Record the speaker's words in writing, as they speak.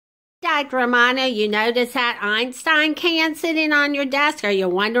Dr. Romano, you notice that Einstein can sitting on your desk? Are you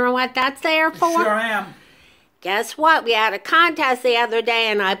wondering what that's there for? Sure am. Guess what? We had a contest the other day,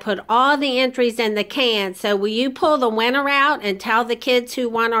 and I put all the entries in the can. So will you pull the winner out and tell the kids who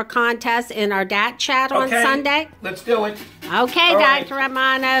won our contest in our DAT chat on Sunday? Let's do it. Okay, Dr.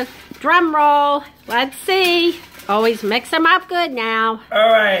 Romano. Drum roll. Let's see. Always mix them up good now. All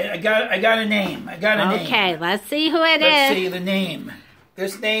right, I got a name. Okay, let's see who it is. Let's see the name.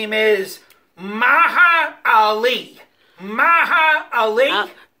 This name is Maha Ali. Maha Ali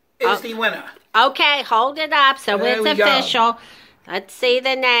is the winner. Okay, hold it up so There it's official. Let's see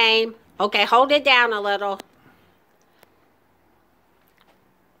the name. Okay, hold it down a little.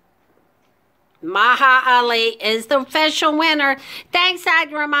 Maha Ali is the official winner. Thanks,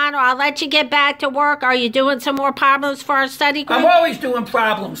 Dr. Romano. I'll let you get back to work. Are you doing some more problems for our study group? I'm always doing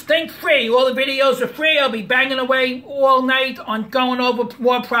problems. Think free. All the videos are free. I'll be banging away all night on going over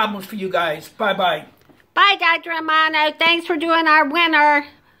more problems for you guys. Bye-bye. Bye, Dr. Romano. Thanks for doing our winner.